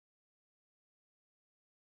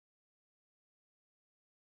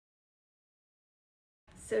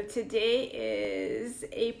So today is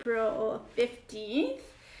April 15th,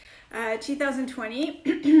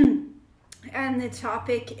 2020, and the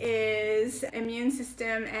topic is immune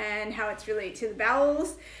system and how it's related to the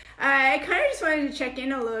bowels. I kind of just wanted to check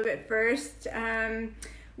in a little bit first.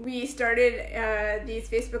 We started these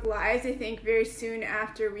Facebook Lives, I think, very soon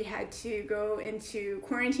after we had to go into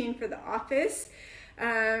quarantine for the office.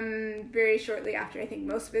 Very shortly after, I think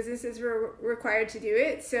most businesses were required to do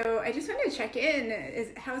it. So I just wanted to check in.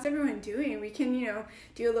 How's everyone doing? We can,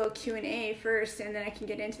 do a little Q&A first, and then I can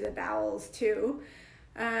get into the bowels too.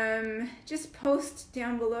 Just post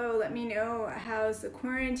down below. Let me know how's the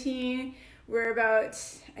quarantine. We're about,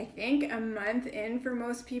 I think, a month in for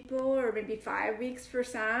most people, or maybe 5 weeks for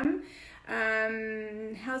some.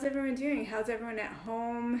 How's everyone doing? How's everyone at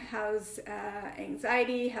home? How's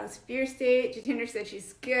anxiety? How's fear state? Jatinder said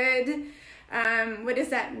she's good. What does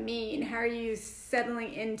that mean? How are you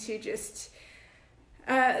settling into just...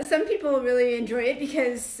 some people really enjoy it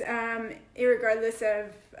because irregardless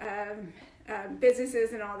of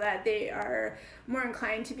businesses and all that, they are more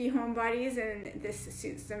inclined to be homebodies, and this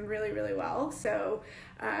suits them really, really well. So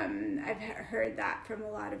I've heard that from a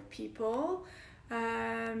lot of people.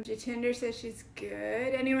 Jatinder says she's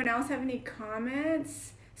good. Anyone else have any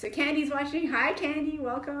comments? So Candy's watching. Hi Candy,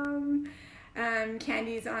 welcome.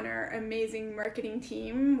 Candy's on our amazing marketing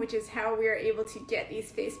team, which is how we are able to get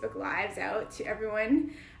these Facebook Lives out to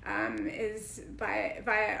everyone, is via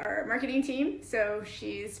our marketing team. So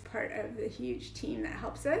she's part of the huge team that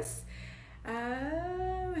helps us.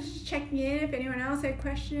 I was just checking in if anyone else had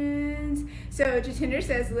questions. So Jatinder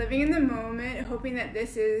says, living in the moment, hoping that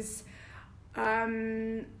this is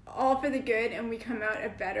all for the good and we come out a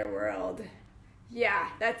better world. Yeah,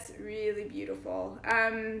 that's really beautiful.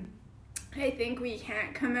 I think we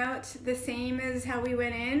can't come out the same as how we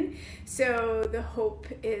went in. So the hope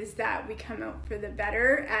is that we come out for the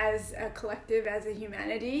better as a collective, as a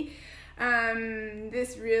humanity.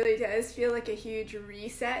 This really does feel like a huge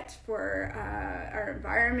reset for our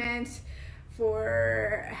environment,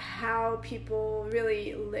 for how people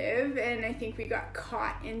really live. And I think we got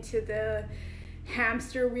caught into the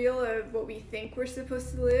hamster wheel of what we think we're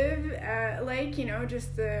supposed to live like,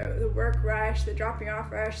 just the work rush, the dropping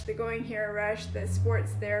off rush, the going here rush, the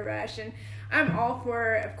sports there rush. And I'm all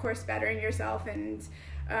for, of course, bettering yourself and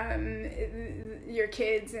your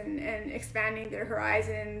kids and expanding their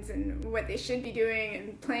horizons and what they should be doing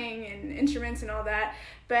and playing and instruments and all that.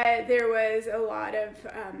 But there was a lot of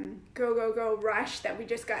go rush that we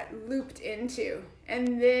just got looped into.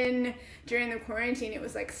 And then during the quarantine, it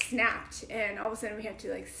was like snapped, and all of a sudden we had to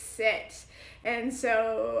like sit. And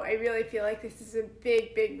so I really feel like this is a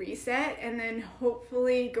big reset. And then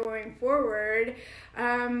hopefully going forward,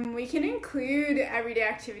 we can include everyday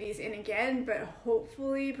activities in again, but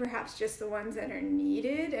hopefully perhaps just the ones that are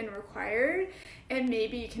needed and required. And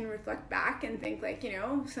maybe you can reflect back and think like,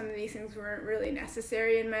 some of these things weren't really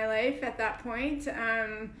necessary in my life at that point.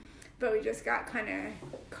 But we just got kind of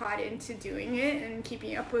caught into doing it and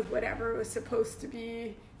keeping up with whatever was supposed to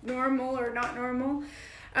be normal or not normal.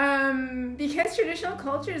 Because traditional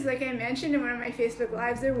cultures, like I mentioned in one of my Facebook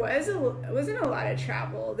Lives, there wasn't a lot of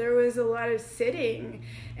travel. There was a lot of sitting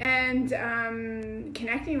and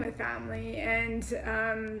connecting with family.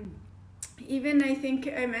 And even I think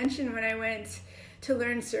I mentioned when I went to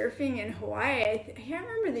learn surfing in Hawaii, I can't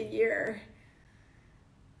remember the year.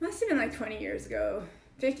 Must have been like 20 years ago,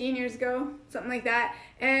 15 years ago, something like that.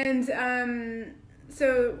 And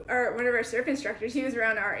so one of our surf instructors, he was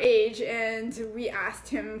around our age, and we asked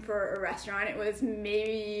him for a restaurant. It was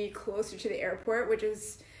maybe closer to the airport, which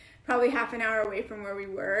is probably half an hour away from where we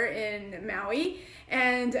were in Maui.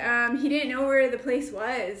 And he didn't know where the place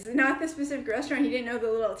was, not the specific restaurant. He didn't know the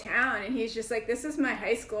little town. And he's just like, this is my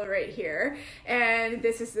high school right here, and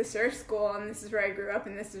this is the surf school, and this is where I grew up,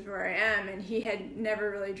 and this is where I am. And he had never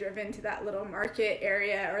really driven to that little market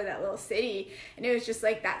area or that little city. And it was just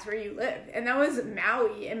like, that's where you live. And that was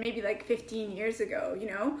Maui, and maybe like 15 years ago,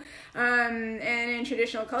 And in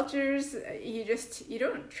traditional cultures, you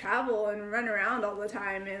don't travel and run around all the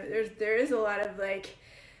time. And there is a lot of like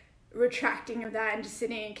retracting of that and just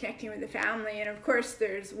sitting and connecting with the family. And of course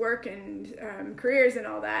there's work and careers and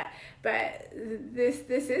all that, but this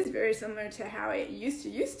is very similar to how it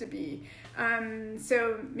used to be.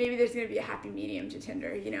 So maybe there's going to be a happy medium to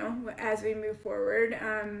Tinder, as we move forward,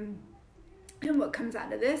 and what comes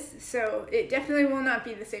out of this. So it definitely will not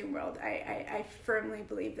be the same world. I firmly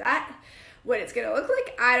believe that. What it's going to look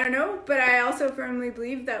like, I don't know, but I also firmly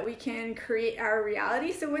believe that we can create our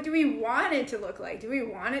reality. So what do we want it to look like? Do we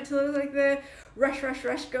want it to look like the rush, rush,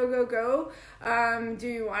 rush, go, go, go? Do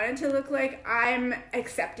you want it to look like I'm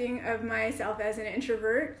accepting of myself as an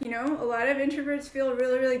introvert? You know, a lot of introverts feel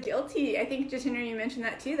really, really guilty. I think, Jatinda, you mentioned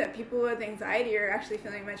that too, that people with anxiety are actually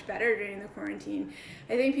feeling much better during the quarantine.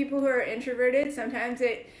 I think people who are introverted, sometimes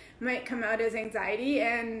it might come out as anxiety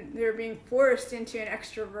and they're being forced into an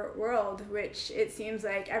extrovert world, which it seems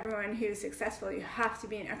like everyone who's successful, you have to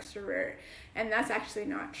be an extrovert. And that's actually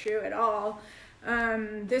not true at all.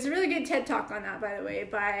 There's a really good TED Talk on that, by the way,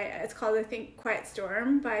 it's called I think Quiet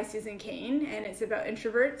Storm by Susan Cain, and it's about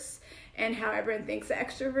introverts and how everyone thinks that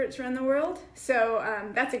extroverts run the world. So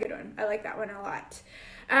that's a good one. I like that one a lot.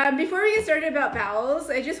 Before we get started about bowels,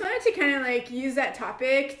 I just wanted to kind of like use that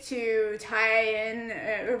topic to tie in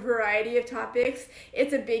a variety of topics.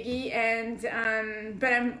 It's a biggie, and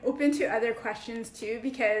but I'm open to other questions too,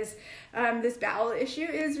 because this bowel issue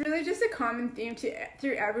is really just a common theme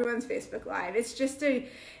through everyone's Facebook Live. It's just a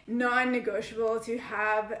non-negotiable to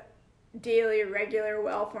have daily, regular,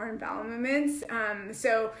 well-formed bowel movements.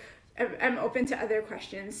 So I'm open to other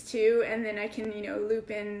questions too, and then I can, you know, loop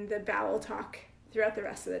in the bowel talk throughout the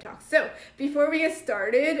rest of the talk. So before we get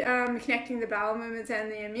started, connecting the bowel movements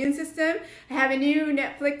and the immune system, I have a new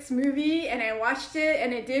Netflix movie and I watched it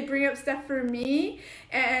and it did bring up stuff for me,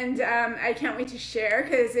 and I can't wait to share,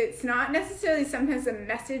 because it's not necessarily sometimes a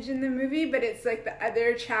message in the movie, but it's like the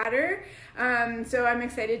other chatter. So I'm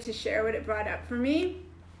excited to share what it brought up for me.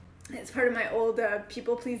 It's part of my old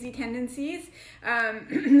people-pleasing tendencies.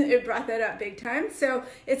 It brought that up big time. So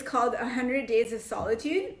it's called 100 Days of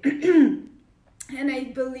Solitude. And I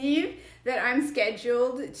believe that I'm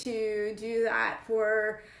scheduled to do that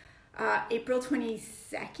for April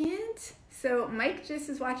 22nd. So Mike just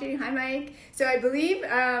is watching. Hi, Mike. So I believe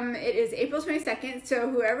it is April 22nd. So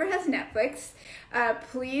whoever has Netflix,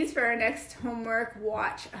 please, for our next homework,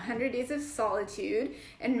 watch 100 Days of Solitude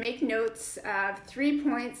and make notes of 3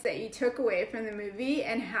 points that you took away from the movie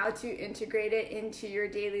and how to integrate it into your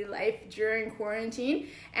daily life during quarantine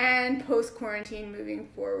and post-quarantine moving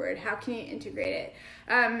forward. How can you integrate it?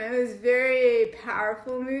 It was a very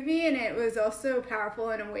powerful movie, and it was also powerful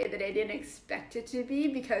in a way that I didn't expect it to be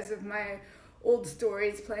because of my old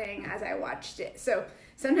stories playing as I watched it. So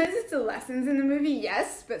sometimes it's the lessons in the movie,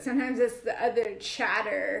 yes, but sometimes it's the other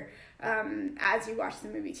chatter as you watch the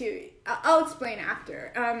movie too. I'll explain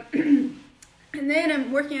after. And then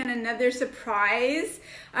I'm working on another surprise.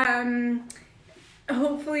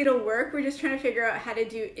 Hopefully it'll work. We're just trying to figure out how to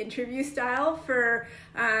do interview style for,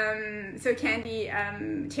 so Candy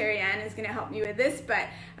Terry-Ann is going to help me with this, but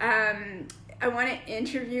I want to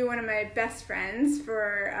interview one of my best friends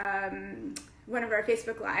for one of our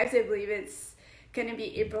Facebook Lives. I believe it's going to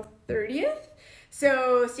be April 30th.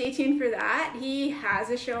 So stay tuned for that. He has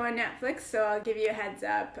a show on Netflix, so I'll give you a heads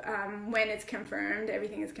up when it's confirmed.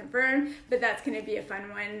 Everything is confirmed, but that's going to be a fun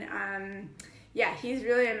one. Yeah, he's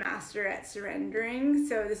really a master at surrendering,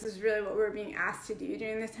 so this is really what we're being asked to do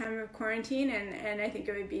during this time of quarantine, and I think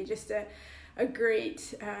it would be just a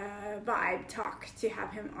great vibe talk to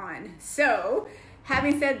have him on. So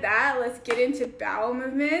having said that, let's get into bowel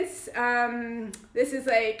movements. This is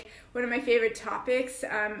like one of my favorite topics,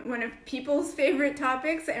 one of people's favorite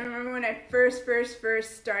topics. I remember when I first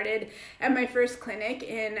started at my first clinic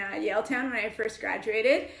in Yaletown when I first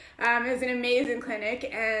graduated. It was an amazing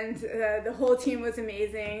clinic, and the whole team was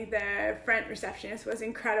amazing. The front receptionist was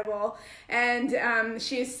incredible, and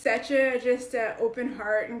she's such just an open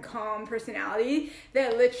heart and calm personality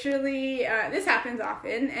that literally, this happens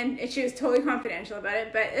often, and she was totally confidential about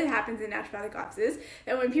it, but it happens in naturopathic offices,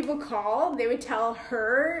 that when people call, they would tell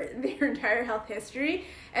her their entire health history,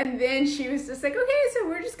 and then she was just like, okay, so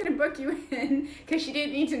we're just gonna book you in, because she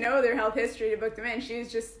didn't need to know their health history to book them in. She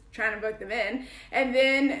was just trying to book them in. And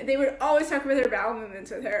then they would always talk about their bowel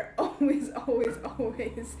movements with her. Always.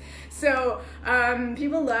 So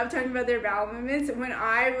people love talking about their bowel movements. When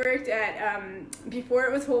I worked at, before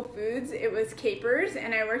it was Whole Foods, it was Capers,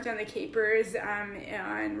 and I worked on the Capers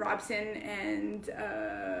on Robson and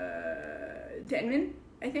Denman,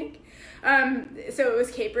 I think. So it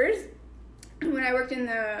was Capers. When I worked in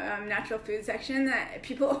the natural food section, that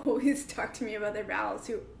people always talk to me about their bowels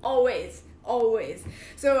too. Always.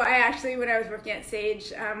 So I actually, when I was working at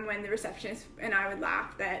Sage, when the receptionist and I would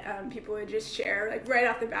laugh that people would just share, like right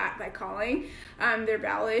off the bat by calling, their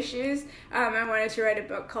bowel issues. I wanted to write a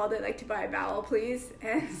book called I'd Like to Buy a Bowel, Please,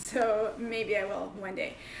 and so maybe I will one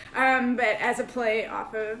day. But as a play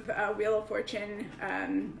off of Wheel of Fortune,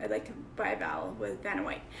 I'd Like to Buy a Bowel with Vanna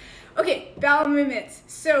White. Okay, bowel movements.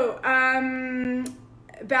 So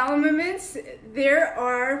bowel movements, there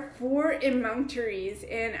are 4 emunctories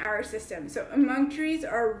in our system. So emunctories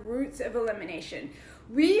are routes of elimination.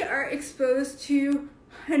 We are exposed to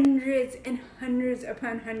hundreds and hundreds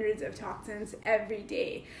upon hundreds of toxins every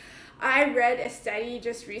day. I read a study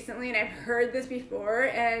just recently, and I've heard this before,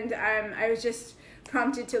 and I was just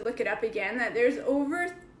prompted to look it up again, that there's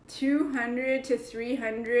over 200 to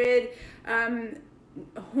 300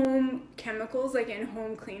 home chemicals, like in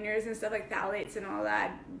home cleaners and stuff, like phthalates and all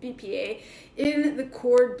that, BPA, in the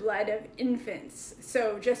cord blood of infants,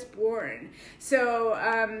 so just born. So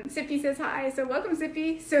Sippy says hi, so welcome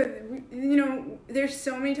Sippy. So you know, there's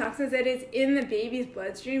so many toxins that is in the baby's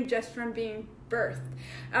bloodstream just from being birthed.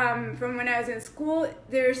 From when I was in school,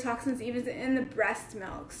 there's toxins even in the breast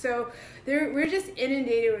milk. So we're just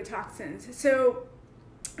inundated with toxins. So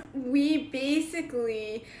we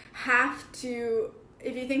basically have to,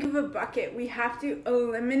 if you think of a bucket, we have to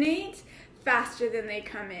eliminate faster than they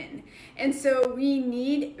come in. And so we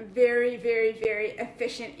need very, very, very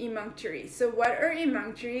efficient emunctories. So what are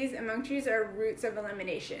emunctories? Emunctories are routes of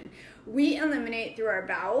elimination. We eliminate through our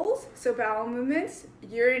bowels, so bowel movements,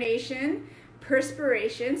 urination,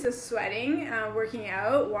 perspiration, so sweating, working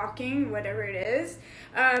out, walking, whatever it is,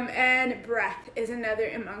 and breath is another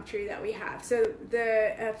emunctory that we have. So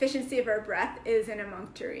the efficiency of our breath is an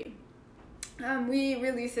emunctory. We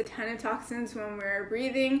release a ton of toxins when we're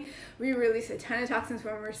breathing. We release a ton of toxins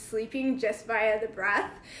when we're sleeping just via the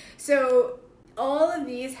breath. So all of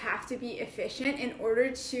these have to be efficient in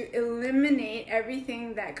order to eliminate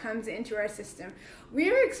everything that comes into our system. We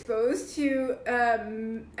are exposed to,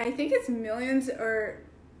 I think it's millions or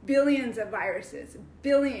billions of viruses,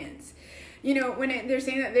 billions. You know, when they're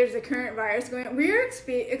saying that there's a current virus going on, we're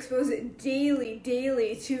exposed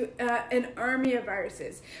daily to an army of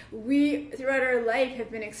viruses. We, throughout our life, have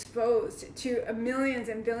been exposed to millions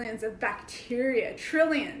and billions of bacteria,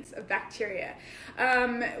 trillions of bacteria.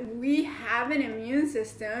 We have an immune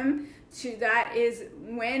system that is,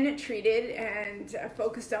 when treated and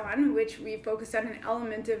focused on, which we focused on an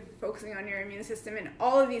element of focusing on your immune system in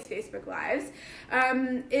all of these Facebook Lives,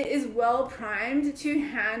 it is well primed to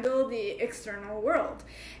handle the external world.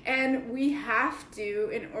 And we have to,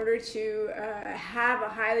 in order to have a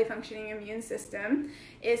highly functioning immune system,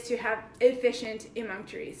 is to have efficient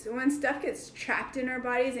emunctories. So when stuff gets trapped in our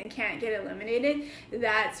bodies and can't get eliminated,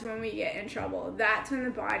 that's when we get in trouble. That's when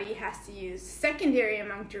the body has to use secondary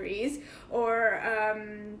emunctories, or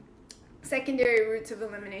secondary routes of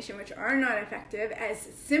elimination, which are not effective, as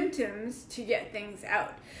symptoms to get things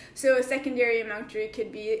out. So a secondary emunctory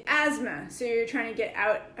could be asthma, so you're trying to get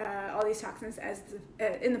out all these toxins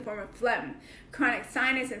in the form of phlegm. Chronic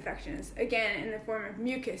sinus infections, again in the form of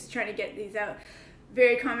mucus, trying to get these out.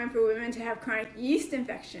 Very common for women to have chronic yeast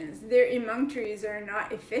infections. Their emunctories are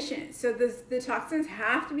not efficient. So the toxins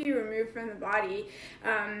have to be removed from the body.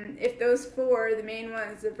 If those 4, the main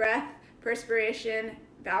ones, the breath, perspiration,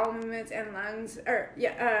 bowel movements, and lungs,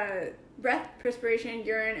 breath, perspiration,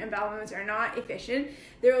 urine, and bowel movements are not efficient,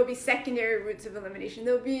 there will be secondary routes of elimination.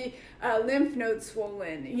 There will be lymph nodes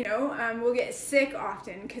swollen, you know, we'll get sick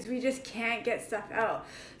often because we just can't get stuff out.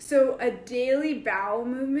 So a daily bowel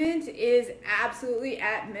movement is absolutely,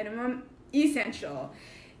 at minimum, essential.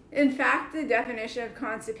 In fact, the definition of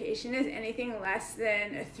constipation is anything less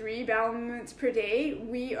than 3 bowel movements per day.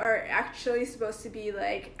 We are actually supposed to be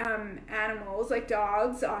like animals, like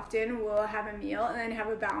dogs often will have a meal and then have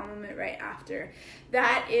a bowel movement right after.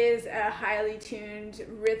 That is a highly tuned,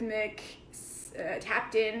 rhythmic,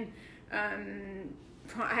 tapped in,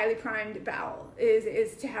 highly primed bowel,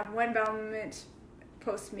 is to have 1 bowel movement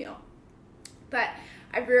post-meal. But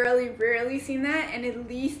I've rarely seen that, and at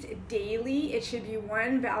least daily, it should be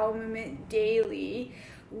 1 bowel movement daily,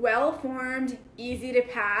 well-formed, easy to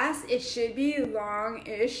pass. It should be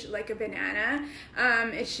long-ish, like a banana.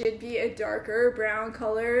 It should be a darker brown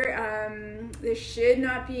color. There should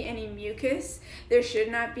not be any mucus. There should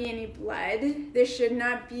not be any blood. There should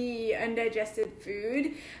not be undigested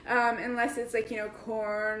food, unless it's like, you know,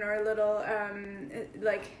 corn or a little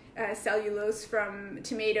cellulose from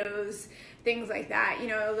tomatoes, things like that. You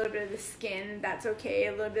know, a little bit of the skin, that's okay.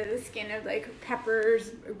 A little bit of the skin of like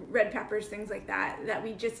peppers, red peppers, things like that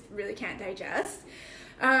we just really can't digest.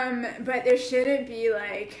 But there shouldn't be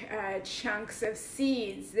like chunks of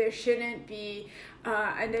seeds. There shouldn't be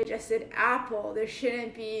undigested apple. There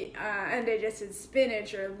shouldn't be undigested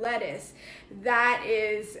spinach or lettuce. That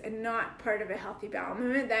is not part of a healthy bowel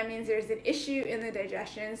movement. That means there's an issue in the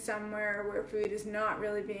digestion somewhere where food is not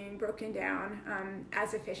really being broken down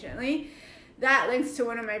as efficiently. that links to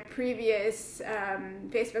one of my previous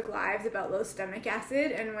Facebook Lives about low stomach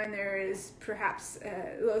acid, and when there is perhaps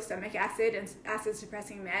low stomach acid and acid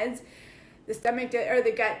suppressing meds, the stomach or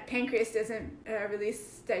the gut pancreas doesn't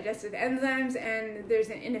release digestive enzymes, and there's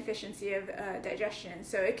an inefficiency of digestion.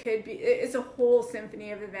 So it's a whole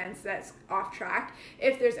symphony of events that's off track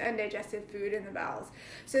if there's undigested food in the bowels.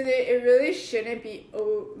 So it really shouldn't be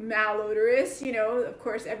malodorous. You know, of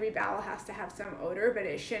course, every bowel has to have some odor, but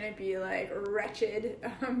it shouldn't be like wretched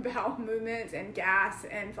bowel movements and gas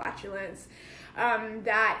and flatulence.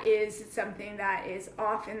 That is something that is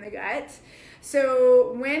off in the gut.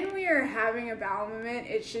 So when we are having a bowel movement,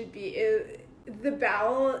 it should be the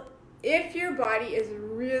bowel. If your body is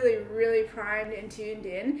really, really primed and tuned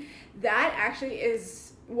in, that actually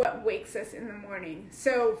is what wakes us in the morning.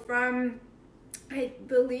 So from, I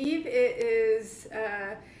believe it is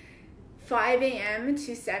 5 a.m.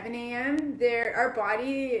 to 7 a.m. Our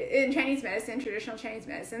body, in Chinese medicine, traditional Chinese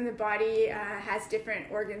medicine, the body has different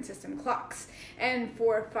organ system clocks. And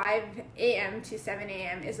for 5 a.m. to 7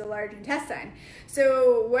 a.m. is the large intestine.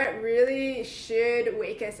 So what really should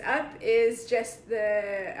wake us up is just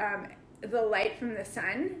the light from the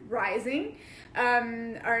sun rising,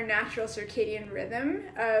 our natural circadian rhythm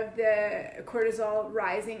of the cortisol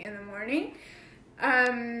rising in the morning.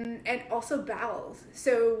 And also bowels.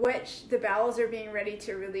 So the bowels are being ready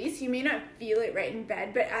to release. You may not feel it right in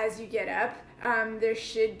bed, but as you get up, there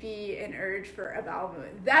should be an urge for a bowel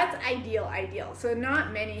movement. That's ideal. So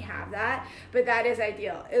not many have that, but that is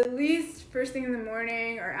ideal. At least first thing in the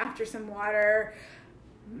morning or after some water.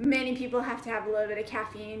 Many people have to have a little bit of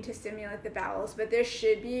caffeine to stimulate the bowels, but there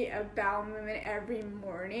should be a bowel movement every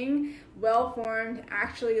morning, well formed,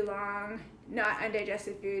 actually long, not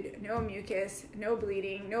undigested food, no mucus, no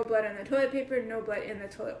bleeding, no blood on the toilet paper, no blood in the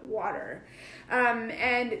toilet water.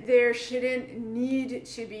 And there shouldn't need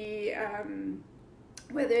to be,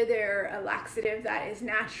 whether they're a laxative that is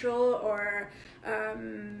natural or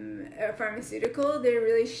a pharmaceutical, there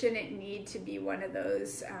really shouldn't need to be one of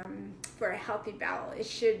those for a healthy bowel. You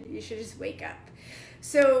should just wake up.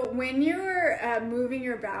 So when you're moving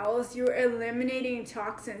your bowels, you're eliminating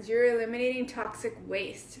toxins, you're eliminating toxic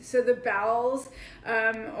waste. So the bowels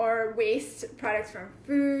are waste products from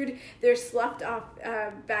food, they're sloughed off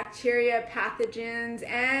bacteria, pathogens,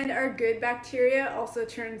 and our good bacteria also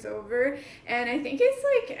turns over. And I think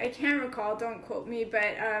it's like, I can't recall, don't quote me,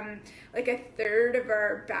 but like a third of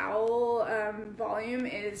our bowel volume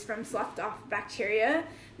is from sloughed off bacteria.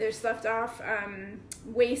 There's sloughed off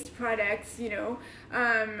waste products, you know,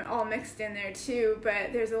 all mixed in there too,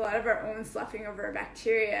 but there's a lot of our own sloughing over our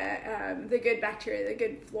bacteria, the good bacteria, the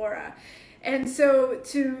good flora. And so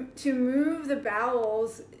to move the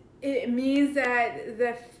bowels, it means that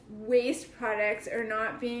the waste products are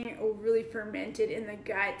not being overly fermented in the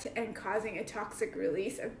gut and causing a toxic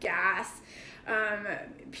release of gas,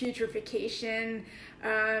 putrefaction,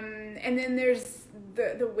 and then there's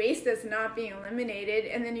the waste that's not being eliminated,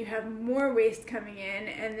 and then you have more waste coming in,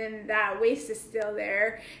 and then that waste is still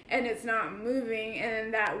there and it's not moving, and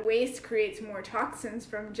then that waste creates more toxins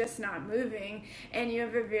from just not moving, and you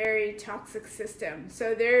have a very toxic system.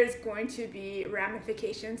 So there's going to be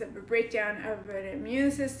ramifications of a breakdown of an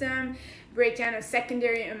immune system, breakdown of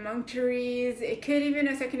secondary emunctories. It could even,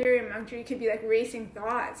 a secondary emunctory could be like racing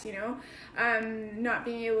thoughts, you know, not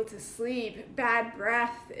being able to sleep, bad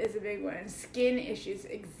breath is a big one, skin issues,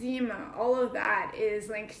 eczema, all of that is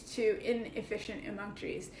linked to inefficient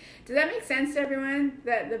emunctories. Does that make sense to everyone?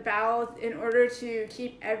 That the bowel, in order to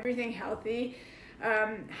keep everything healthy,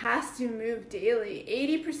 has to move daily.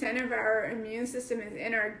 80% of our immune system is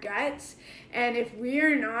in our guts, and if we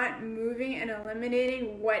are not moving and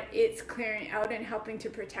eliminating what it's clearing out and helping to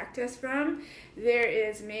protect us from, there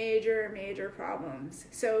is major problems.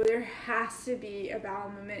 So there has to be a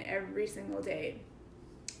bowel movement every single day.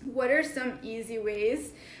 What are some easy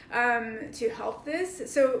ways to help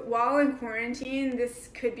this? So while in quarantine, this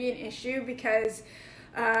could be an issue because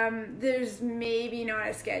there's maybe not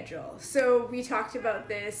a schedule. So we talked about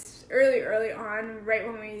this early on, right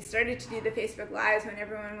when we started to do the Facebook Lives, when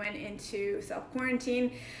everyone went into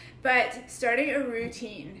self-quarantine, but starting a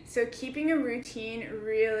routine. So keeping a routine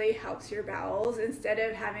really helps your bowels instead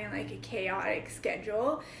of having like a chaotic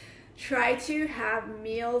schedule. Try to have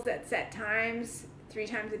meals at set times, 3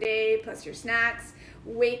 times a day, plus your snacks.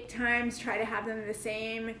 Wake times, try to have them the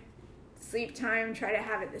same. Sleep time, try to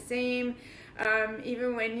have it the same.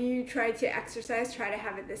 Even when you try to exercise, try to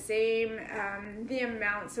have it the same. The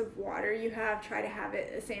amounts of water you have, try to have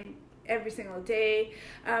it the same every single day.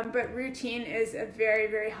 But routine is a very,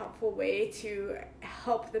 very helpful way to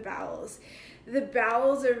help the bowels. The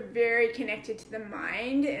bowels are very connected to the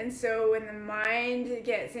mind, and so when the mind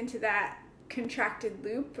gets into that contracted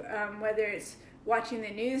loop, whether it's watching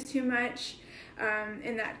the news too much,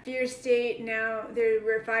 in that fear state, now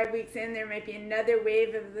we're 5 weeks in, there might be another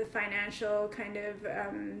wave of the financial kind of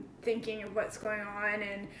thinking of what's going on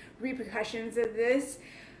and repercussions of this.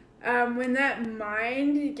 When that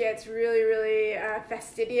mind gets really, really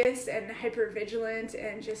fastidious and hypervigilant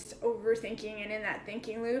and just overthinking and in that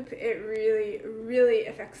thinking loop, it really, really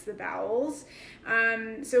affects the bowels.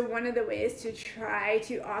 So one of the ways to try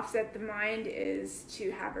to offset the mind is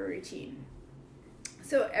to have a routine.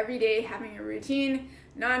 So every day having a routine,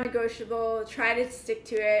 non-negotiable, try to stick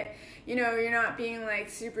to it. You know, you're not being like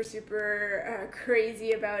super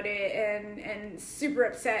crazy about it and super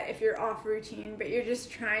upset if you're off routine, but you're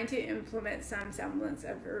just trying to implement some semblance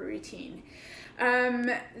of a routine.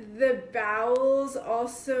 The bowels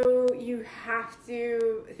also, you have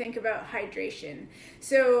to think about hydration.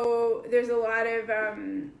 So there's a lot of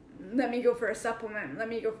let me go for a supplement, let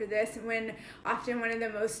me go for this, when often one of the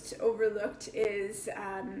most overlooked is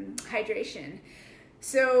hydration.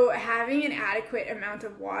 So having an adequate amount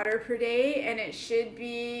of water per day, and it should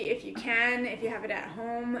be, if you can, if you have it at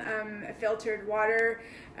home, filtered water,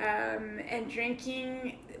 and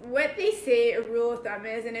drinking, what they say a rule of thumb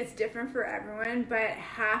is, and it's different for everyone, but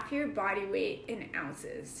half your body weight in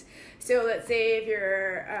ounces. So let's say if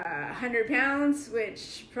you're 100 pounds,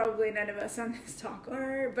 which probably none of us on this talk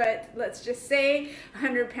are, but let's just say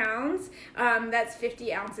 100 pounds, that's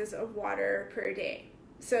 50 ounces of water per day.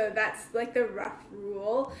 So that's like the rough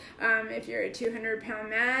rule. If you're a 200-pound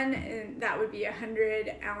man, that would be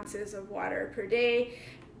 100 ounces of water per day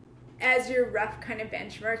as your rough kind of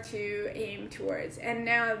benchmark to aim towards. And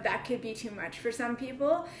now that could be too much for some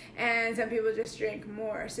people, and some people just drink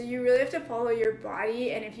more. So you really have to follow your body,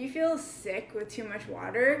 and if you feel sick with too much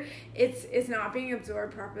water, it's not being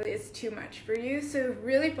absorbed properly, it's too much for you. So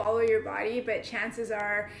really follow your body, but chances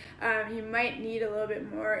are you might need a little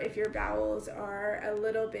bit more if your bowels are a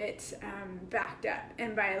little bit backed up.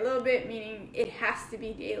 And by a little bit, meaning it has to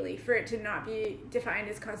be daily. For it to not be defined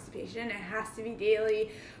as constipation, it has to be daily,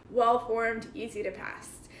 well-formed, easy to pass.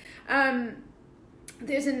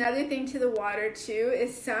 There's another thing to the water too,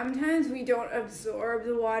 is sometimes we don't absorb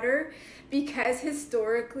the water because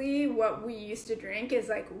historically what we used to drink is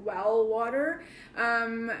like well water,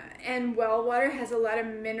 and well water has a lot of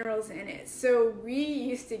minerals in it. So we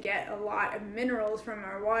used to get a lot of minerals from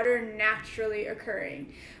our water naturally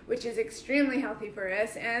occurring, which is extremely healthy for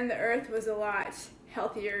us, and the earth was a lot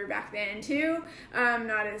healthier back then too,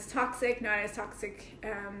 not as toxic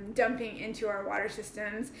dumping into our water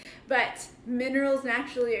systems. But minerals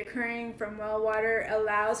naturally occurring from well water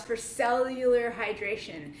allows for cellular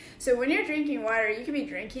hydration. So when you're drinking water, you could be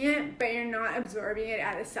drinking it, but you're not absorbing it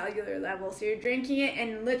at a cellular level. So you're drinking it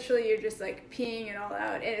and literally you're just like peeing it all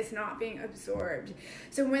out, and it's not being absorbed.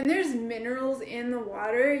 So when there's minerals in the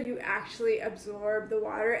water, you actually absorb the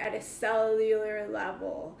water at a cellular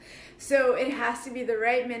level. So it has to be the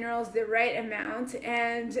right minerals, the right amount,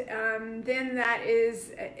 and then that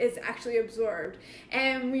is actually absorbed.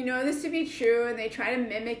 And we know this to be true, and they try to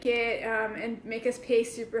mimic it and make us pay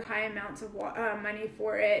super high amounts of money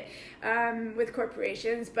for it with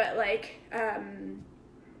corporations, but like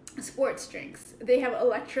sports drinks, they have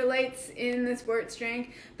electrolytes in the sports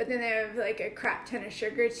drink, but then they have like a crap ton of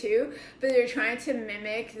sugar too, but they're trying to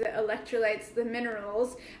mimic the electrolytes, the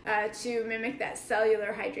minerals, to mimic that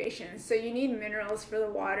cellular hydration. So you need minerals for the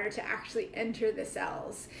water to actually enter the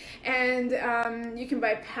cells. And you can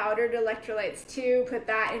buy powdered electrolytes too, put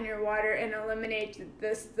that in your water and eliminate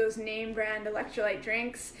those name brand electrolyte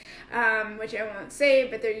drinks, which I won't say,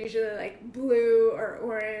 but they're usually like blue or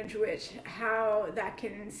orange, which how that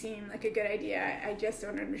can seem like a good idea, I just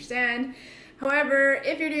don't understand. However,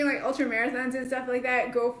 if you're doing like ultra marathons and stuff like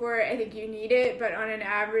that, go for it. I think you need it, but on an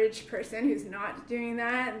average person who's not doing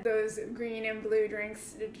that, those green and blue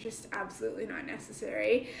drinks are just absolutely not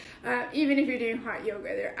necessary. Even if you're doing hot yoga,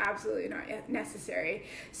 they're absolutely not necessary.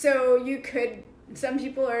 So you could, some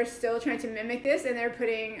people are still trying to mimic this, and they're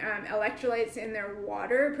putting electrolytes in their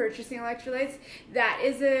water, purchasing electrolytes. That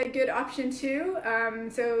is a good option too.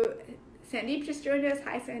 So Sandeep just joined us.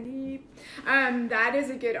 Hi, Sandeep. That is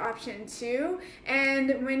a good option too.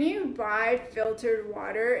 And when you buy filtered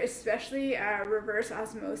water, especially reverse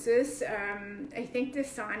osmosis, I think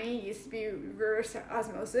Dasani used to be reverse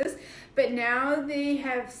osmosis, but now they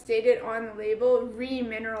have stated on the label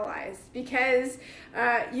remineralized, because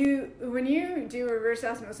when you do reverse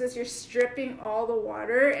osmosis, you're stripping all the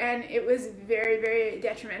water, and it was very, very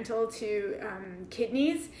detrimental to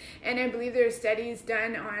kidneys. And I believe there are studies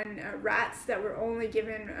done on rats that were only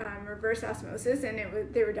given reverse osmosis, and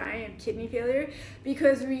they were dying of kidney failure,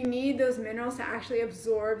 because we need those minerals to actually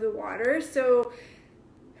absorb the water. So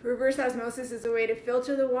reverse osmosis is a way to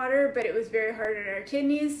filter the water, but it was very hard on our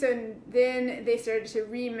kidneys. So then they started to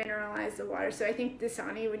remineralize the water. So I think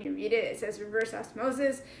Dasani, when you read it, it says reverse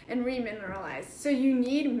osmosis and remineralize. So you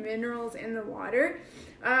need minerals in the water.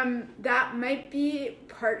 That might be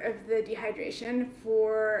part of the dehydration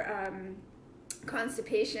for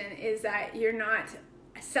constipation, is that you're not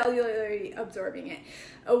cellularly absorbing it.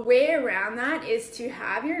 A way around that is to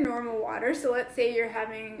have your normal water. So let's say you're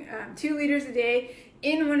having 2 liters a day.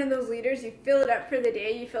 In one of those liters, you fill it up for the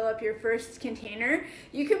day, you fill up your first container.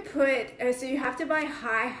 You could put, so you have to buy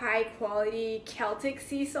high quality Celtic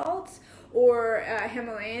sea salts or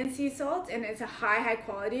Himalayan sea salt, and it's a high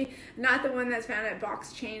quality, not the one that's found at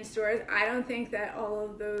box chain stores. I don't think that all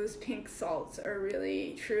of those pink salts are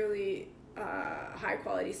really truly high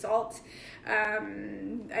quality salt.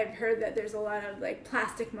 I've heard that there's a lot of like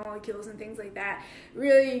plastic molecules and things like that.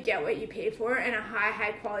 Really, you get what you pay for, and a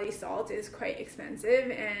high quality salt is quite expensive.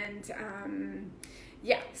 And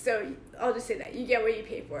yeah, so I'll just say that you get what you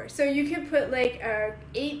pay for. So you can put like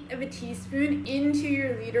 1/8 of a teaspoon into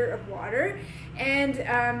your liter of water,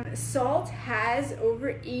 and salt has over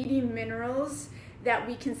 80 minerals that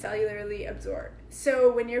we can cellularly absorb.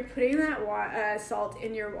 So when you're putting that salt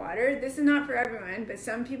in your water, this is not for everyone, but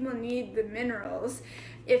some people need the minerals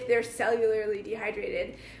if they're cellularly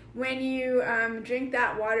dehydrated. When you drink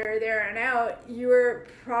that water there and out, you're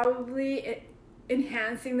probably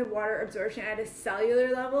enhancing the water absorption at a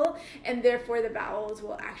cellular level, and therefore the bowels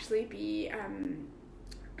will actually be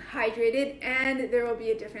hydrated, and there will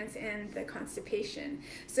be a difference in the constipation.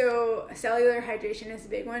 So cellular hydration is a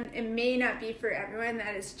big one. It may not be for everyone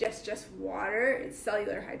that is just water. It's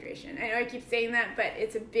cellular hydration. I know I keep saying that, but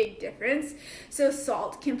it's a big difference. So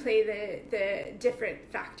salt can play the different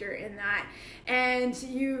factor in that. And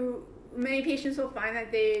many patients will find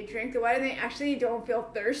that they drink the water and they actually don't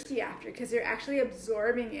feel thirsty after, because they're actually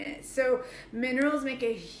absorbing it. So minerals make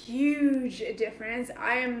a huge difference.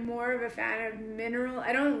 I am more of a fan of mineral.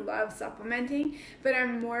 I don't love supplementing, but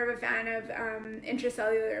I'm more of a fan of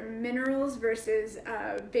intracellular minerals versus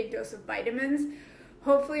a big dose of vitamins.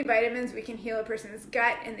 Hopefully vitamins, we can heal a person's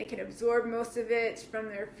gut and they can absorb most of it from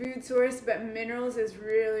their food source, but minerals is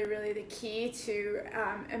really, really the key to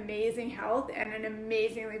amazing health and an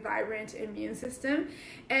amazingly vibrant immune system,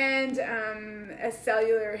 and a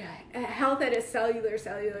cellular health at a cellular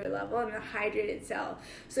level and a hydrated cell.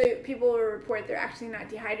 So people will report they're actually not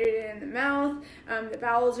dehydrated in the mouth, the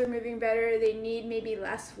bowels are moving better, they need maybe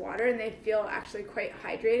less water, and they feel actually quite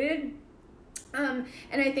hydrated. And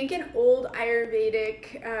I think an old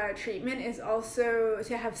Ayurvedic treatment is also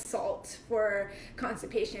to have salt for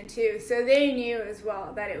constipation too. So they knew as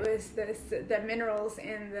well that it was the minerals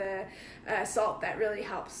in the salt that really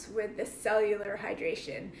helps with the cellular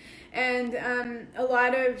hydration. And a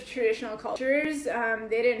lot of traditional cultures,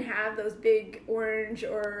 they didn't have those big orange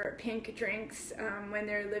or pink drinks when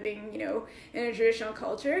they're living, in a traditional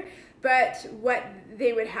culture. But what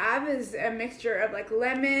they would have is a mixture of like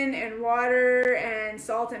lemon and water and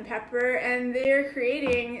salt and pepper, and they're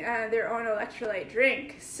creating their own electrolyte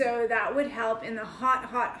drink. So that would help in the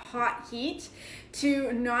hot heat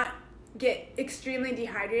to not get extremely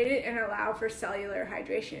dehydrated and allow for cellular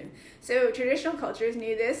hydration. So traditional cultures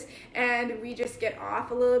knew this, and we just get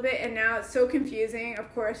off a little bit, and now it's so confusing,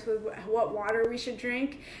 of course, with what water we should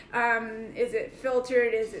drink. Is it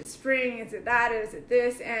filtered? Is it spring? Is it that? Is it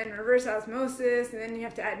this? And reverse osmosis, and then you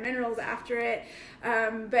have to add minerals after it.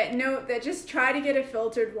 But note that just try to get a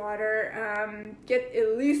filtered water, get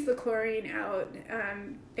at least the chlorine out.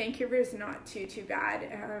 Vancouver is not too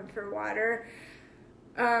bad for water.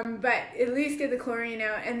 But at least get the chlorine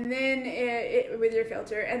out, and then with your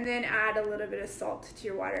filter, and then add a little bit of salt to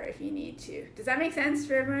your water if you need to. Does that make sense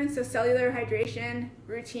for everyone? So cellular hydration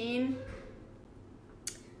routine.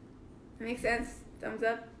 That makes sense? Thumbs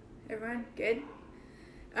up, everyone? Good.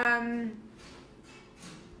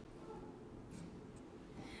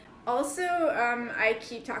 Also, I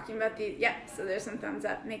keep talking about the, so there's some thumbs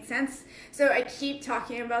up, makes sense. So I keep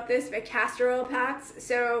talking about this, but castor oil packs.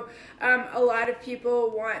 So a lot of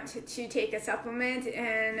people want to take a supplement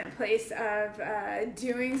in place of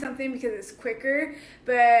doing something because it's quicker.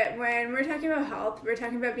 But when we're talking about health, we're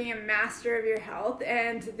talking about being a master of your health,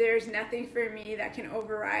 and there's nothing for me that can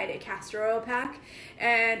override a castor oil pack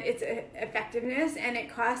and its effectiveness, and it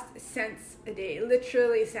costs cents a day,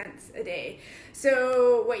 literally cents a day.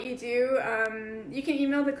 So what you do, you can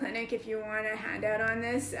email the clinic if you want a handout on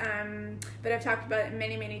this, but I've talked about it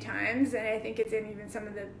many times, and I think it's in even some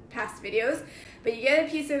of the past videos. But you get a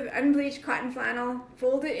piece of unbleached cotton flannel,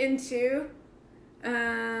 fold it into,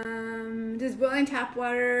 does boiling tap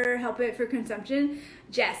water help it for consumption?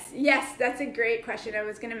 Yes, that's a great question. I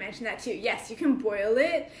was going to mention that too. Yes, you can boil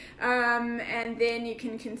it, and then you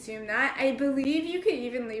can consume that. I believe you could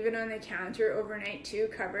even leave it on the counter overnight too,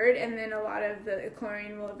 covered, and then a lot of the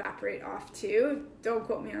chlorine will evaporate off too. Don't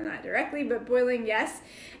quote me on that directly, but boiling, yes.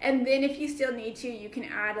 And then if you still need to, you can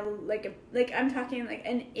add I'm talking like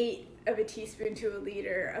an 1/8 of a teaspoon to a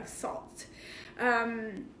liter of salt.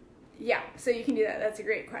 Yeah, so you can do that. That's a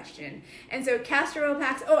great question. And so castor oil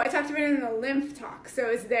packs, I talked about it in the lymph talk, so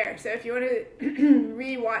it's there. So if you want to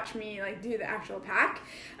re-watch me like do the actual pack,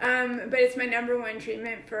 but it's my #1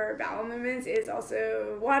 treatment for bowel movements is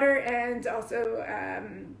also water and also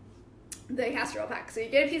the castor oil pack. So you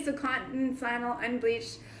get a piece of cotton flannel,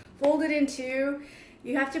 unbleached, fold it in two.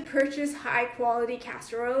 You have to purchase high quality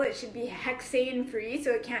castor oil. It should be hexane free, so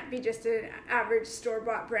it can't be just an average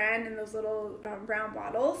store-bought brand in those little brown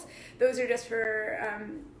bottles. Those are just for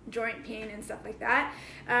joint pain and stuff like that.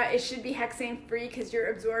 It should be hexane free because you're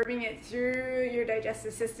absorbing it through your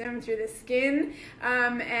digestive system, through the skin,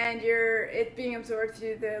 and it's being absorbed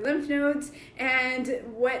through the lymph nodes. And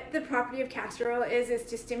what the property of castor oil is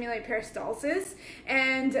to stimulate peristalsis,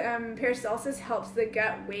 and peristalsis helps the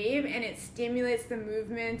gut wave, and it stimulates the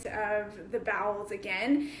movement of the bowels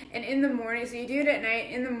again. And in the morning, so you do it at night,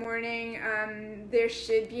 in the morning there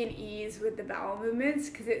should be an ease with the bowel movements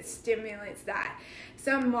because it stimulates that.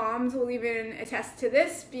 Some moms will even attest to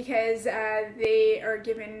this because they are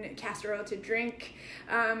given castor oil to drink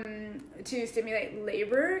to stimulate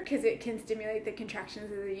labor because it can stimulate the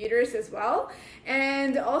contractions of the uterus as well.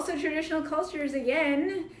 And also traditional cultures,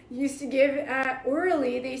 again, used to give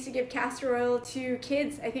orally, they used to give castor oil to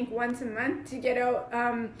kids, I think once a month, to get out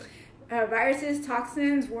viruses,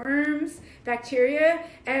 toxins, worms, bacteria,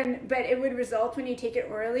 but it would result when you take it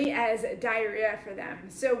orally as diarrhea for them.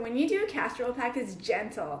 So when you do a castor oil pack, it's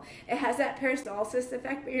gentle. It has that peristalsis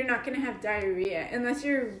effect, but you're not going to have diarrhea unless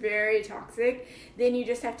you're very toxic. Then you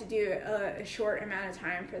just have to do a short amount of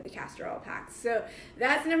time for the castor oil packs. So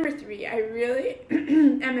that's #3. I really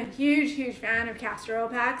am a huge fan of castor oil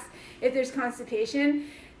packs. If there's constipation,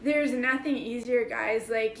 there's nothing easier, guys.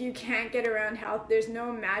 Like, you can't get around health. There's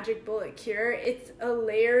no magic bullet cure. It's a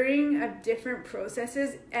layering of different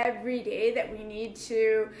processes every day that we need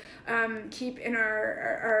to keep in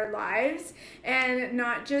our lives, and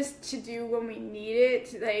not just to do when we need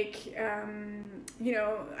it. Like,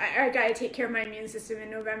 I gotta take care of my immune system in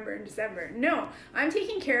November and December. No, I'm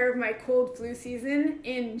taking care of my cold flu season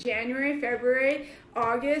in January, February,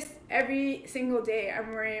 August. Every single day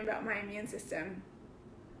I'm worrying about my immune system.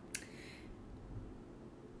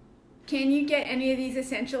 Can you get any of these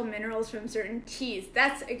essential minerals from certain teas?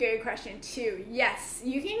 That's a good question too. Yes,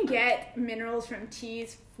 you can get minerals from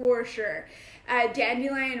teas for sure.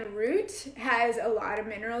 Dandelion root has a lot of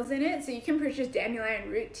minerals in it, so you can purchase dandelion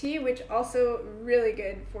root tea, which also really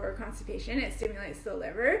good for constipation. It stimulates the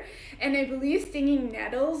liver. And I believe stinging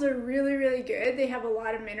nettles are really good. They have a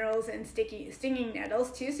lot of minerals and stinging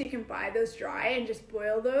nettles too, so you can buy those dry and just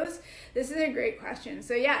boil those. This is a great question.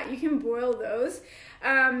 So yeah, you can boil those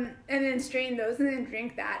and then strain those and then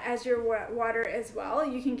drink that as your water as well.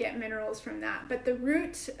 You can get minerals from that. But the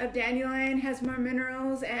root of dandelion has more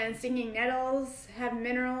minerals, and stinging nettles have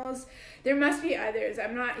minerals. There must be others.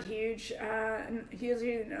 I'm not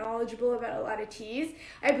hugely knowledgeable about a lot of teas.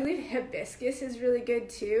 I believe hibiscus is really good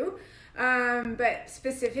too, but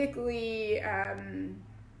specifically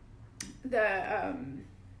the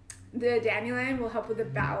dandelion will help with the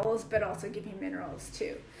bowels, but also give you minerals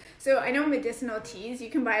too. So I know medicinal teas,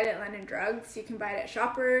 you can buy it at London Drugs, you can buy it at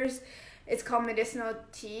Shoppers. It's called medicinal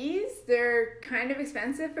teas. They're kind of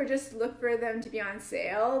expensive, or just look for them to be on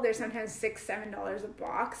sale. They're sometimes $6-7 a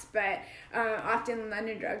box, but often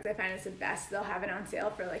London Drugs, I find, is the best. They'll have it on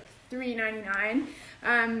sale for like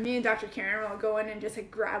 $3.99. Me and Dr. Karen will go in and just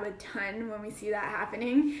like grab a ton when we see that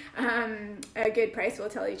happening. A good price, we'll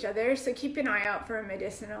tell each other. So keep an eye out for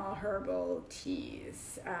medicinal herbal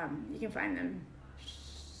teas. You can find them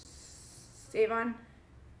Save on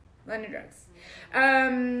London Drugs.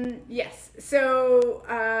 Yes. So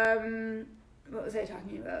what was I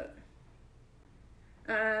talking about?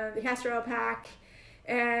 The castor oil pack,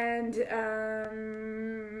 and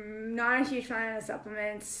not a huge fan of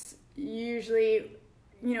supplements. Usually,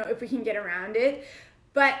 if we can get around it.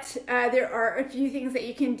 But there are a few things that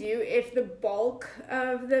you can do if the bulk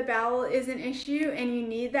of the bowel is an issue and you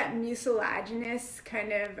need that mucilaginous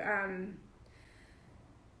kind of,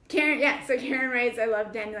 Karen writes, I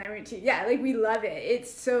love dandelion root tea. Yeah, like we love it.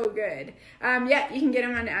 It's so good. You can get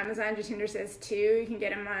them on Amazon. Jatinder says too. You can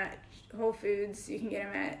get them at Whole Foods. You can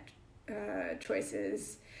get them at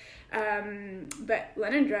Choices. But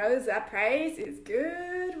London Drugs, that price is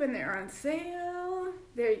good when they're on sale.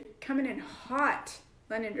 They're coming in hot.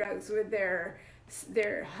 London Drugs with their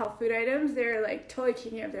health food items. They're like totally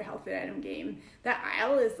kicking up their health food item game. That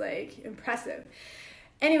aisle is like impressive.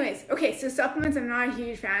 Anyways, okay, so supplements I'm not a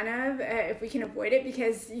huge fan of if we can avoid it,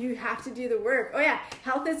 because you have to do the work. Oh yeah,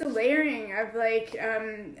 health is a layering of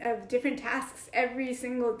of different tasks every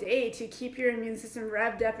single day to keep your immune system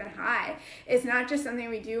revved up and high. It's not just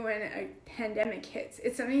something we do when a pandemic hits.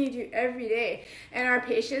 It's something you do every day. And our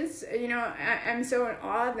patients, I'm so in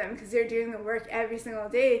awe of them because they're doing the work every single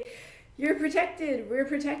day. You're protected. We're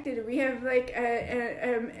protected. We have like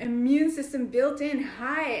an immune system built in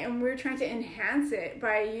high, and we're trying to enhance it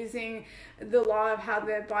by using the law of how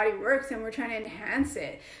the body works, and we're trying to enhance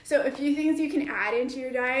it. So a few things you can add into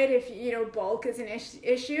your diet if bulk is an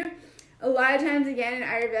issue. A lot of times, again, in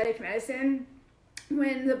Ayurvedic medicine,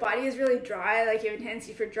 when the body is really dry, like you have a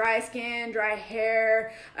tendency for dry skin, dry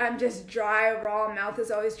hair, just dry overall, mouth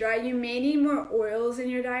is always dry, you may need more oils in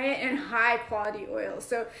your diet and high quality oils.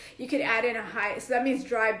 So you could add in so that means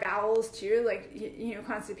dry bowels too, like,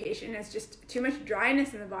 constipation is just too much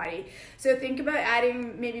dryness in the body. So think about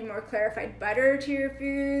adding maybe more clarified butter to your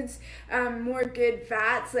foods, more good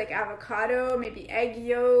fats like avocado, maybe egg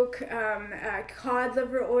yolk, cod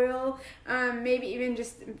liver oil, maybe even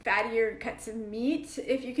just fattier cuts of meat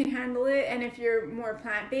if you can handle it. And if you're more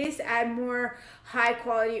plant-based, add more high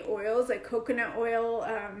quality oils like coconut oil,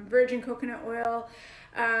 virgin coconut oil.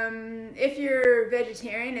 If you're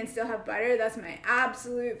vegetarian and still have butter, that's my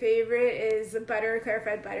absolute favorite, is butter,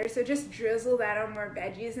 clarified butter. So just drizzle that on more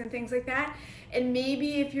veggies and things like that. And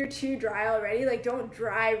maybe if you're too dry already, like don't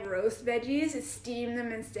dry roast veggies, steam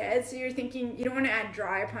them instead. So you're thinking you don't want to add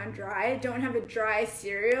dry upon dry. Don't have a dry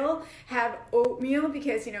cereal. Have oatmeal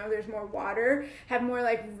because there's more water. Have more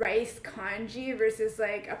like rice congee versus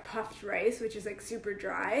like a puffed rice, which is like super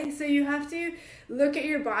dry. So you have to look at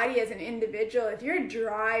your body as an individual. If you're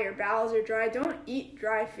dry, your bowels are dry, don't eat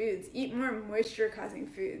dry foods. Eat more moisture causing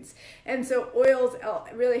foods. And so oils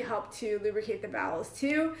really help to lubricate the bowels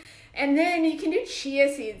too. And then you can do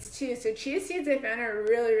chia seeds too. So chia seeds I found are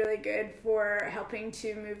really, really good for helping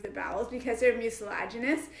to move the bowels because they're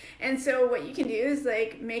mucilaginous. And so what you can do is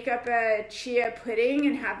like make up a chia pudding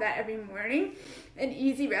and have that every morning. An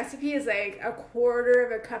easy recipe is like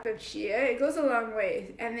 1/4 cup of chia. It goes a long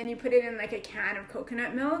way. And then you put it in like a can of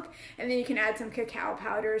coconut milk, and then you can add some cacao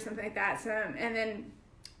powder or something like that. And then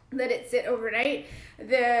let it sit overnight.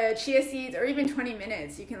 The chia seeds, or even 20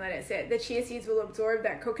 minutes, you can let it sit. The chia seeds will absorb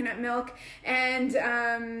that coconut milk, and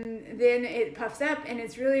then it puffs up, and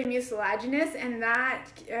it's really mucilaginous, and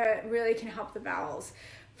that really can help the bowels.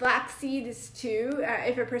 Flax seeds too,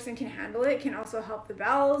 if a person can handle it, can also help the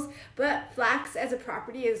bowels. But flax as a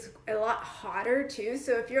property is a lot hotter too.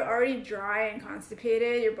 So if you're already dry and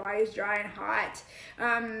constipated, your body's dry and hot,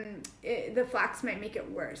 the flax might make it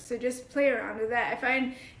worse. So just play around with that. I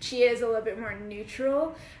find chia is a little bit more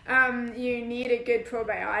neutral. You need a good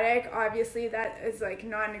probiotic. Obviously that is like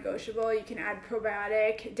non-negotiable. You can add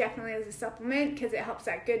probiotic definitely as a supplement because it helps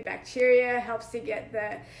that good bacteria, helps to get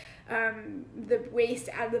the waste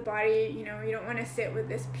out of the body. You don't want to sit with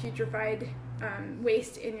this putrefied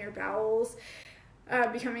waste in your bowels,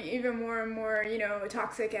 becoming even more and more,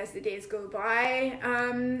 toxic as the days go by.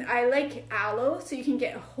 I like aloe, so you can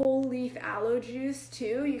get whole leaf aloe juice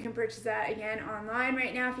too. You can purchase that again online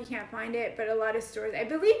right now if you can't find it, but a lot of stores, I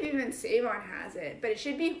believe even Save-On has it, but it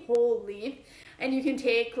should be whole leaf. And you can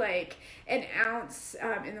take like an ounce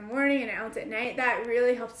in the morning and an ounce at night. That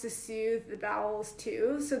really helps to soothe the bowels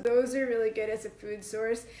too. So those are really good as a food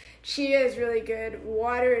source. Chia is really good.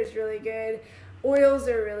 Water is really good. Oils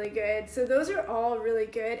are really good. So those are all really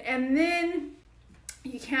good. And then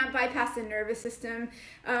you can't bypass the nervous system.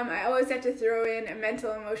 I always have to throw in a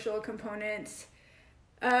mental, emotional component.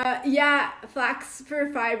 Yeah, flax for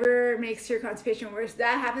fiber makes your constipation worse.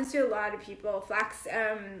 That happens to a lot of people. Flax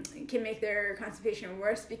can make their constipation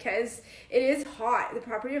worse because it is hot. The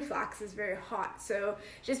property of flax is very hot, so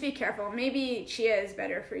just be careful. Maybe chia is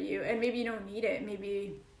better for you, and maybe you don't need it.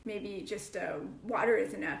 Maybe just water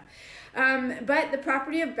is enough. But the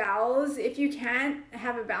property of bowels, if you can't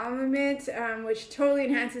have a bowel movement, which totally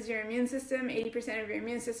enhances your immune system, 80% of your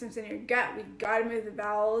immune system's in your gut, we've got to move the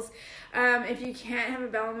bowels. If you can't have a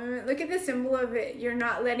bowel movement, look at the symbol of it. You're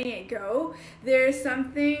not letting it go. There's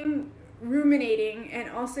something ruminating,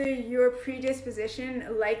 and also your predisposition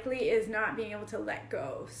likely is not being able to let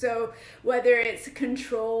go. So whether it's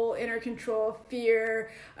control, inner control,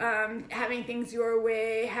 fear, having things your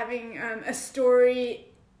way, having a story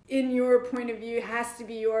in your point of view has to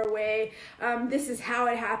be your way. This is how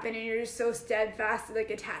it happened, and you're just so steadfast,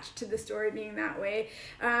 like attached to the story being that way.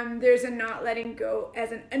 There's a not letting go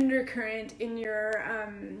as an undercurrent in your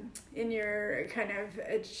kind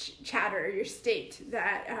of chatter, your state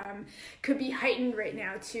that could be heightened right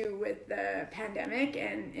now too with the pandemic.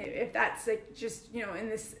 And if that's like just in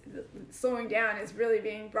this slowing down is really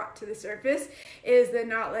being brought to the surface, is the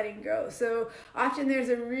not letting go. So often there's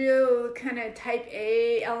a real kind of type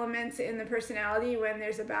A elements in the personality when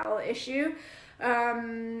there's a bowel issue,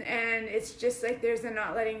 and it's just like there's a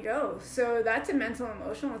not letting go. So that's a mental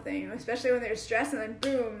emotional thing, especially when there's stress, and then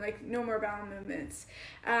boom, like no more bowel movements.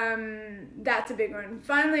 That's a big one.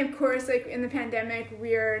 Finally, of course, like in the pandemic,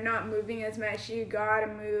 we are not moving as much. You gotta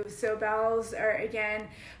move. So bowels are again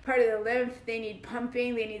part of the lymph. They need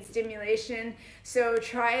pumping, they need stimulation. So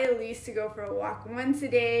try at least to go for a walk once a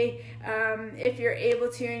day. If you're able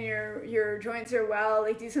to and your joints are well,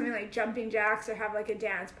 like do something like jumping jacks, or have like a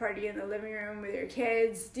dance party in the living room with your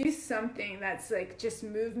kids. Do something that's like just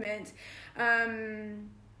movement.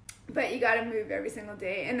 But you got to move every single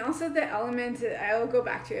day. And also the element, I'll go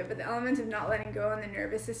back to it, but the element of not letting go in the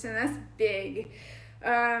nervous system, that's big.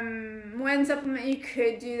 One supplement you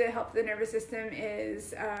could do to help the nervous system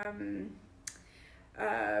is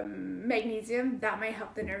magnesium. That might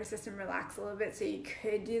help the nervous system relax a little bit, so you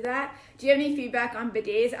could do that. Do you have any feedback on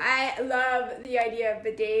bidets? I love the idea of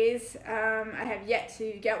bidets. I have yet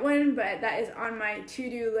to get one, but that is on my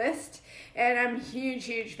to-do list, and I'm a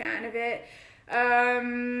huge fan of it.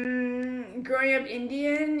 Growing up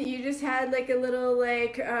Indian, you just had like a little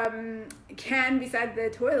can beside the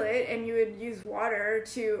toilet, and you would use water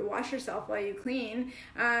to wash yourself while you clean,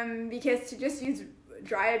 because to just use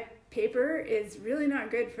dry paper is really not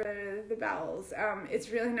good for the bowels.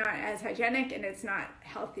 It's really not as hygienic, and it's not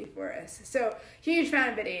healthy for us. So huge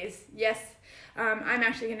fan of bidets. Yes, I'm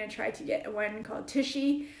actually going to try to get one called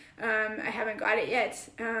Tushy. I haven't got it yet,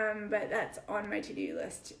 but that's on my to-do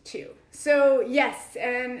list too. So yes,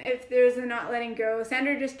 and if there's a not letting go,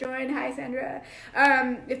 Sandra just joined. Hi, Sandra.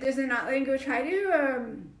 If there's a not letting go, try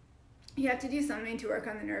to, you have to do something to work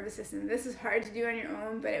on the nervous system. This is hard to do on your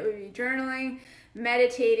own, but it would be journaling,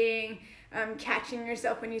 meditating, catching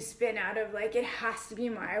yourself when you spin out of like, it has to be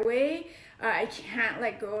my way. I can't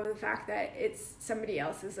let go of the fact that it's somebody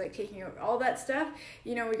else is like taking over all that stuff.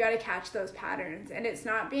 We got to catch those patterns, and it's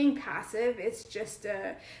not being passive. It's just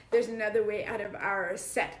there's another way out of our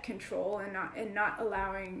set control, and not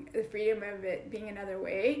allowing the freedom of it being another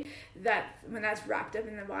way. That when that's wrapped up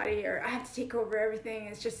in the body, or I have to take over everything,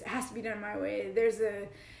 it has to be done my way. There's a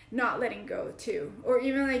not letting go too. Or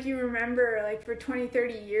even like you remember like for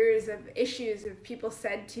 20-30 years of issues of people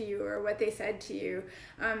said to you or what they said to you,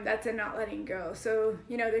 that's a not letting go. So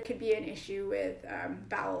there could be an issue with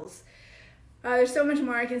bowels. There's so much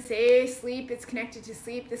more I can say. Sleep, it's connected to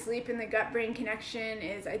sleep. The sleep and the gut-brain connection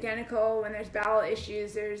is identical. When there's bowel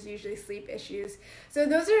issues, there's usually sleep issues. So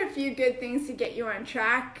those are a few good things to get you on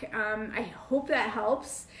track. I hope that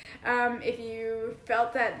helps. If you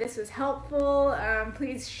felt that this was helpful,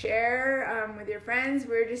 please share with your friends.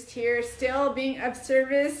 We're just here still being of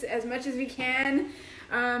service as much as we can.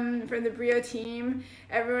 From the Brio team,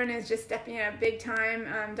 everyone is just stepping up big time.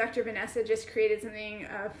 Dr. Vanessa just created something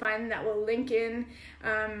fun that will link in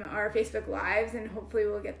our Facebook Lives, and hopefully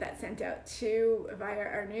we'll get that sent out too via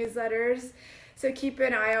our newsletters. So keep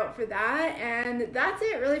an eye out for that. And that's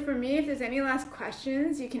it really for me. If there's any last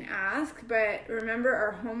questions, you can ask. But remember,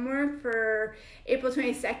 our homework for April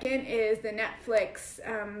 22nd is the Netflix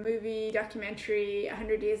movie documentary,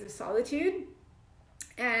 100 Days of Solitude.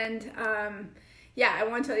 And yeah, I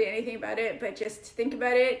won't tell you anything about it, but just think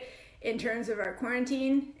about it. in terms of our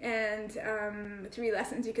quarantine, and 3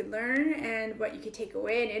 lessons you could learn and what you could take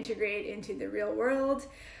away and integrate into the real world.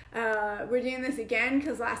 We're doing this again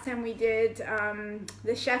because last time we did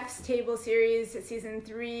the Chef's Table series, season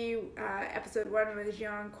 3, episode 1 with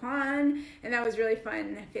Jean Kwan, and that was really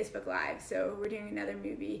fun, Facebook Live. So we're doing another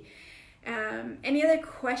movie. Any other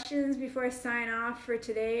questions before I sign off for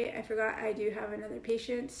today? I forgot I do have another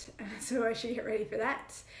patient, so I should get ready for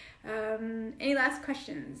that. Any last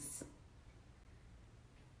questions?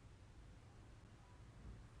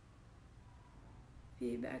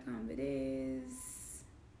 Feedback on bidets.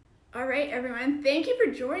 All right, everyone. Thank you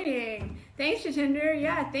for joining. Thanks, Jatinder.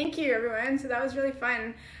 Yeah, thank you, everyone. So that was really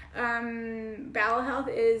fun. Bowel health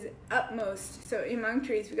is utmost. So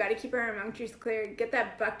emunctories, we got to keep our emunctories clear. Get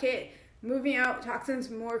that bucket moving out toxins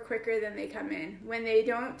more quicker than they come in. When they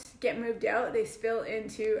don't get moved out, they spill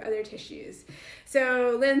into other tissues.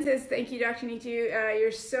 So Lynn says, thank you, Dr. Neetu.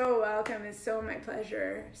 You're so welcome. It's so my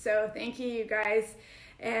pleasure. So thank you, you guys.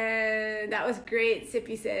 And that was great,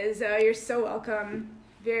 Sippy says. You're so welcome.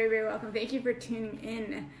 Very, very welcome. Thank you for tuning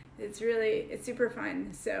in. It's super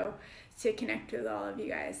fun. So to connect with all of you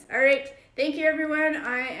guys. All right. Thank you, everyone.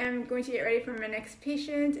 I am going to get ready for my next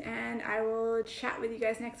patient, and I will chat with you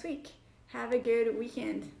guys next week. Have a good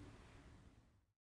weekend.